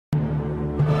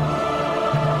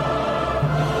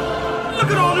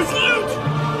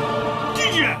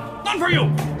for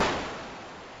you!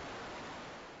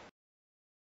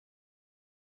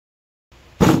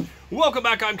 Welcome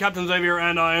back, I'm Captain Xavier,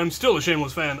 and I am still a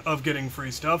shameless fan of getting free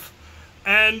stuff.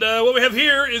 And what we have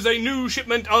here is a new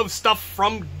shipment of stuff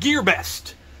from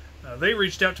GearBest. They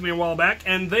reached out to me a while back,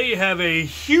 and they have a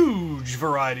huge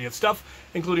variety of stuff,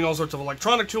 including all sorts of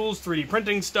electronic tools, 3D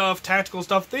printing stuff, tactical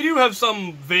stuff. They do have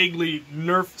some vaguely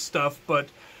Nerf stuff, but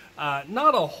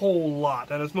not a whole lot,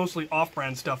 and it's mostly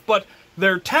off-brand stuff. But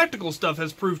their tactical stuff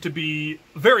has proved to be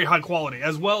very high quality,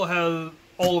 as well as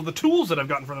all of the tools that I've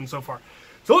gotten from them so far.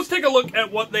 So let's take a look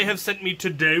at what they have sent me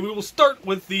today. We will start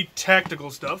with the tactical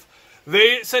stuff.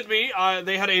 They sent me,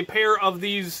 they had a pair of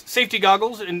these safety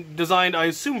goggles designed, I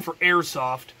assume, for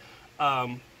airsoft,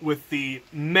 with the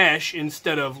mesh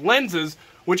instead of lenses,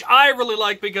 which I really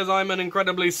like because I'm an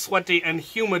incredibly sweaty and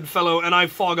humid fellow, and I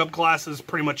fog up glasses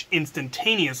pretty much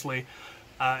instantaneously.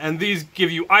 And these give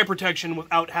you eye protection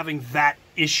without having that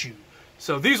issue.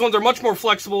 So these ones are much more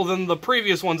flexible than the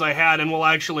previous ones I had and will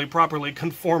actually properly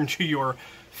conform to your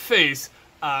face.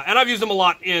 And I've used them a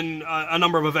lot in a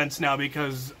number of events now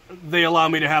because they allow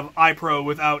me to have eye pro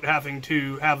without having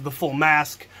to have the full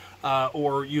mask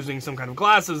or using some kind of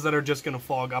glasses that are just going to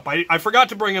fog up. I forgot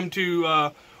to bring them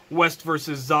to West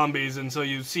vs. Zombies, and so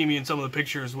you see me in some of the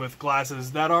pictures with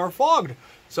glasses that are fogged.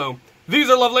 So these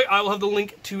are lovely. I will have the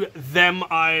link to them.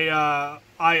 I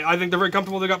think they're very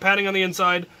comfortable. They've got padding on the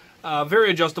inside, very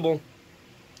adjustable.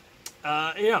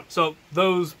 Yeah, so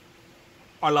those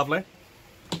are lovely.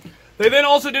 They then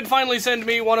also did finally send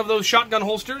me one of those shotgun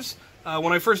holsters.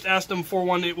 When I first asked them for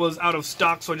one, it was out of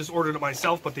stock, so I just ordered it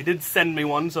myself, but they did send me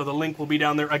one, so the link will be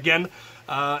down there again.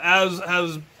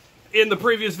 As in the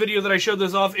previous video that I showed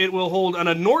this off, it will hold an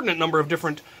inordinate number of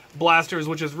different blasters,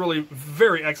 which is really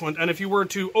very excellent. And if you were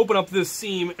to open up this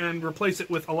seam and replace it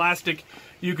with elastic,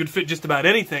 you could fit just about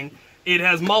anything. It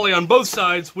has MOLLE on both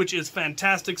sides, which is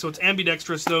fantastic, so it's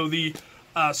ambidextrous, though the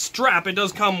strap, it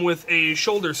does come with a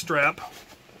shoulder strap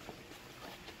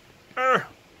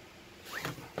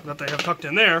that they have tucked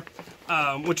in there,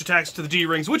 which attacks to the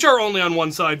D-rings, which are only on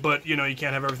one side, but, you know, you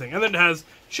can't have everything. And then it has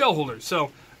shell holders,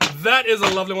 so that is a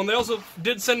lovely one. They also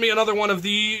did send me another one of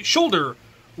the shoulder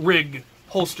rig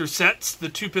holster sets, the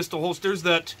 2-pistol holsters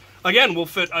that, again, will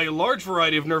fit a large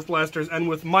variety of Nerf blasters, and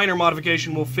with minor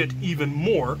modification will fit even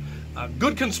more.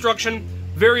 Good construction,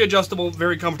 very adjustable,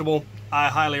 very comfortable. I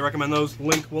highly recommend those.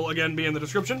 Link will, again, be in the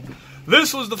description.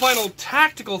 This was the final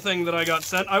tactical thing that I got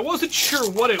sent. I wasn't sure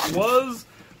what it was,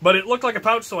 but it looked like a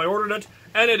pouch, so I ordered it,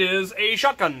 and it is a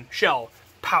shotgun shell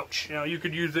pouch. Now, you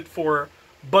could use it for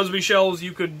Busby shells,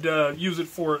 you could use it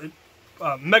for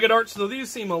mega darts, though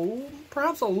these seem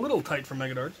perhaps a little tight for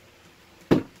mega darts.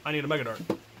 I need a mega dart.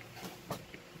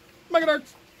 Mega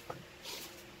darts!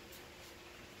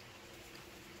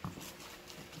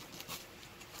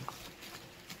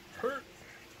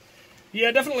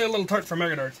 Yeah, definitely a little tart for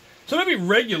mega darts. So maybe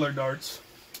regular darts,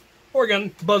 or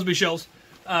again, Busby shells.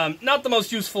 Not the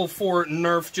most useful for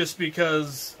Nerf, just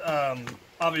because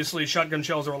obviously shotgun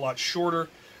shells are a lot shorter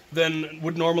than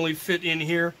would normally fit in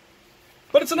here.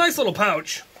 But it's a nice little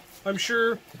pouch. I'm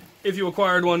sure if you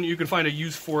acquired one, you could find a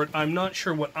use for it. I'm not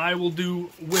sure what I will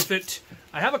do with it.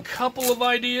 I have a couple of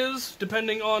ideas,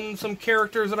 depending on some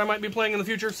characters that I might be playing in the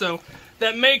future, so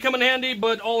that may come in handy,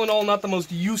 but all in all, not the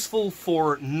most useful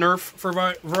for Nerf for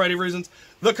a variety of reasons.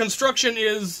 The construction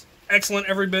is excellent,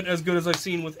 every bit as good as I've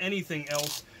seen with anything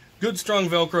else. Good strong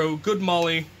Velcro, good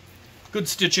MOLLE, good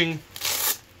stitching.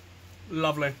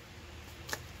 Lovely.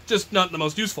 Just not the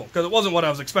most useful, because it wasn't what I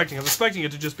was expecting. I was expecting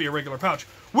it to just be a regular pouch,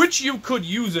 which you could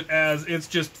use it as. It's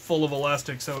just full of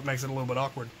elastic, so it makes it a little bit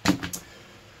awkward.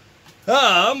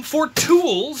 For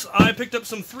tools, I picked up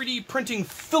some 3D printing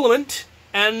filament,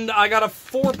 and I got a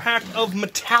 4-pack of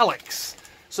metallics.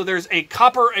 So there's a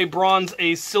copper, a bronze,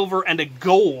 a silver, and a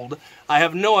gold. I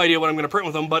have no idea what I'm going to print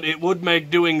with them, but it would make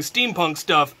doing steampunk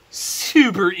stuff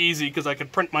super easy, because I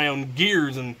could print my own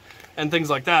gears and things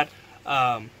like that.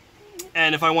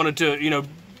 And if I wanted to, you know,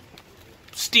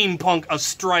 steampunk a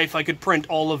Strife, I could print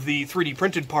all of the 3D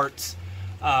printed parts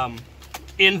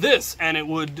in this, and it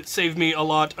would save me a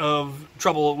lot of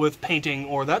trouble with painting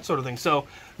or that sort of thing. So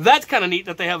that's kind of neat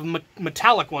that they have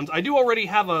metallic ones. I do already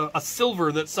have a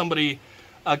silver that somebody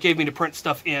gave me to print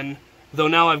stuff in, though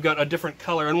now I've got a different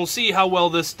color, and we'll see how well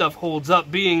this stuff holds up.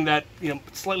 Being that, you know,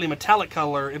 slightly metallic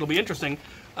color, it'll be interesting.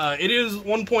 It is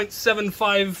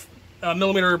 1.75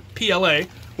 millimeter PLA,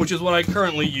 which is what I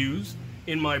currently use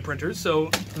in my printers, so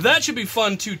that should be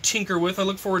fun to tinker with. I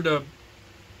look forward to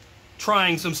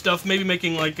trying some stuff, maybe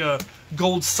making like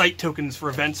gold sight tokens for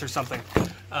events or something.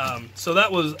 So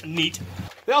that was neat.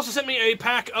 They also sent me a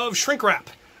pack of shrink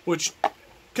wrap, which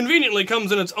conveniently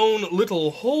comes in its own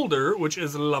little holder, which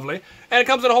is lovely. And it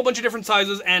comes in a whole bunch of different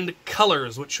sizes and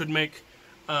colors, which should make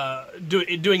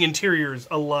doing interiors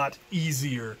a lot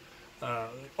easier.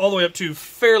 All the way up to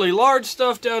fairly large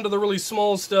stuff down to the really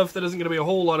small stuff that isn't going to be a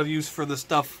whole lot of use for the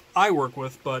stuff I work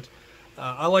with, but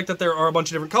I like that there are a bunch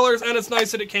of different colors, and it's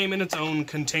nice that it came in its own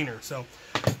container. So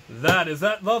that is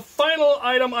that. The final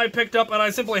item I picked up, and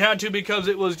I simply had to because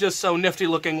it was just so nifty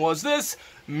looking, was this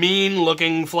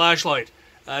mean-looking flashlight.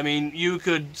 I mean, you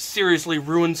could seriously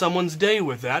ruin someone's day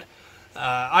with that.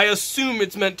 I assume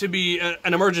it's meant to be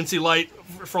an emergency light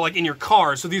for like in your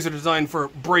car, so these are designed for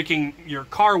breaking your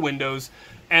car windows,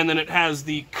 and then it has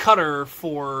the cutter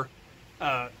for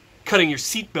cutting your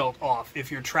seatbelt off if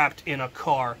you're trapped in a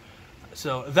car.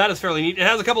 So that is fairly neat. It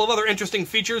has a couple of other interesting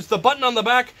features. The button on the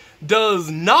back does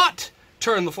not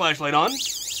turn the flashlight on.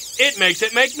 It makes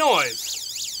it make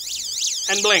noise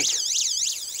and blink.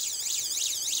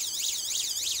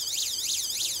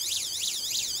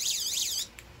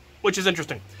 Which is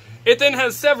interesting. It then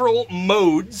has several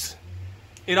modes.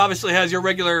 It obviously has your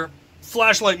regular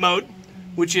flashlight mode,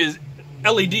 which is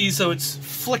LED, so it's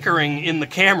flickering in the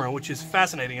camera, which is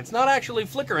fascinating. It's not actually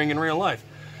flickering in real life.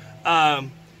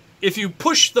 If you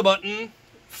push the button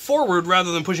forward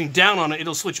rather than pushing down on it,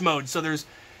 it'll switch modes. So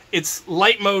it's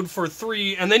light mode for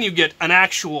 3, and then you get an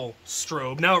actual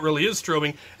strobe. Now it really is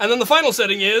strobing. And then the final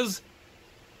setting is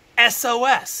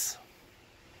SOS.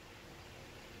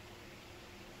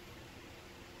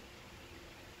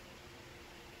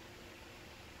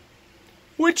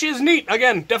 Which is neat.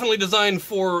 Again, definitely designed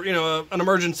for, you know, an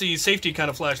emergency safety kind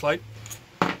of flashlight.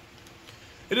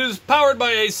 It is powered by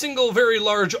a single very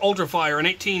large ultrafire, an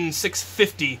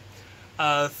 18650,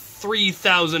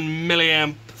 3000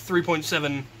 milliamp,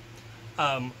 3.7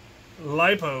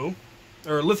 LiPo,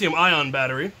 or lithium-ion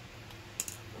battery,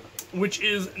 which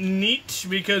is neat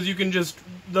because you can just,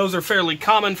 those are fairly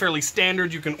common, fairly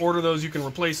standard. You can order those, you can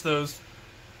replace those.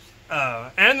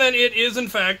 And then it is, in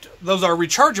fact, those are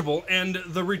rechargeable, and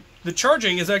the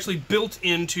charging is actually built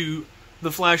into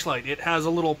the flashlight. It has a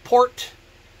little port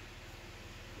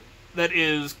that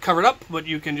is covered up, but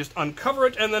you can just uncover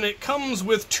it, and then it comes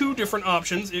with 2 different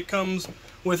options. It comes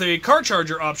with a car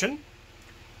charger option,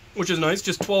 which is nice,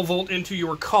 just 12 volt into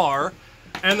your car,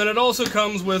 and then it also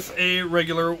comes with a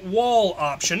regular wall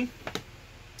option.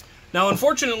 Now,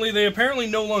 unfortunately, they apparently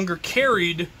no longer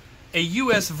carried a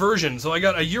US version, so I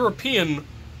got a European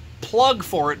plug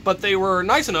for it, but they were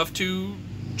nice enough to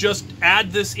just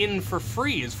add this in for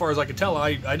free, as far as I could tell.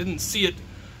 I didn't see it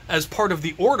as part of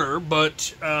the order,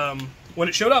 but when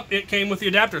it showed up, it came with the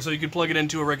adapter, so you could plug it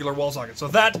into a regular wall socket. So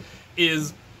that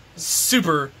is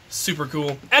super, super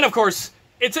cool. And of course,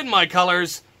 it's in my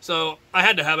colors, so I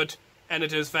had to have it, and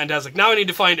it is fantastic. Now I need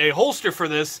to find a holster for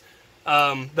this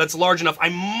that's large enough. I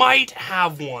might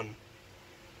have one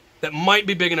that might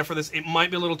be big enough for this. It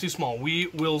might be a little too small. We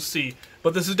will see.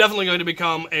 But this is definitely going to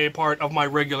become a part of my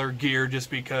regular gear just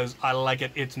because I like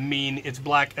it. It's mean, it's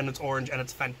black, and it's orange, and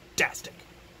it's fantastic.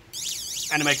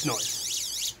 And it makes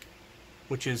noise,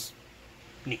 which is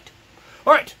neat.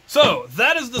 Alright, so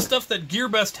that is the stuff that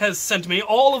GearBest has sent me.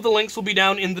 All of the links will be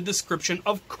down in the description,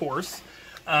 of course.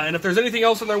 And if there's anything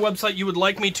else on their website you would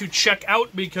like me to check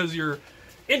out because you're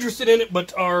interested in it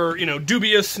but are, you know,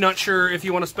 dubious, not sure if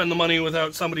you want to spend the money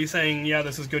without somebody saying, yeah,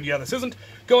 this is good, yeah, this isn't,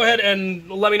 go ahead and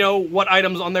let me know what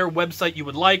items on their website you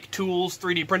would like. Tools,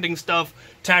 3D printing stuff,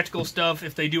 tactical stuff.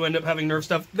 If they do end up having Nerf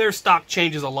stuff, their stock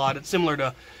changes a lot. It's similar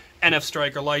to NF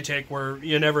Strike or Lytake, where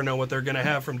you never know what they're going to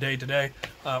have from day to day,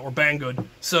 or Banggood.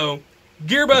 So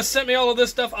GearBest sent me all of this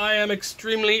stuff. I am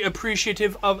extremely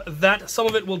appreciative of that. Some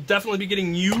of it will definitely be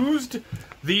getting used.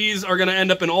 These are going to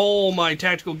end up in all my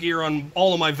tactical gear, on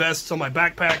all of my vests, on my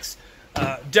backpacks.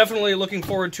 Definitely looking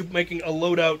forward to making a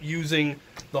loadout using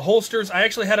the holsters. I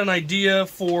actually had an idea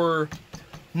for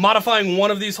modifying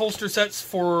one of these holster sets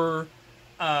for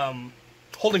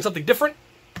holding something different.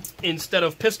 Instead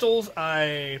of pistols,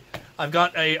 I've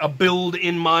got a build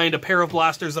in mind, a pair of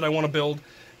blasters that I want to build,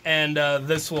 and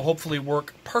this will hopefully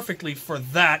work perfectly for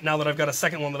that now that I've got a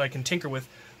second one that I can tinker with.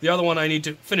 The other one I need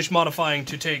to finish modifying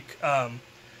to take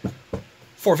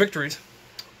 4 victories.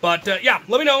 But yeah,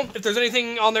 let me know if there's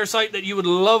anything on their site that you would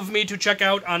love me to check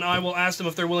out, and I will ask them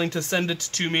if they're willing to send it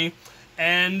to me.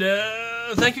 And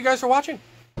thank you guys for watching.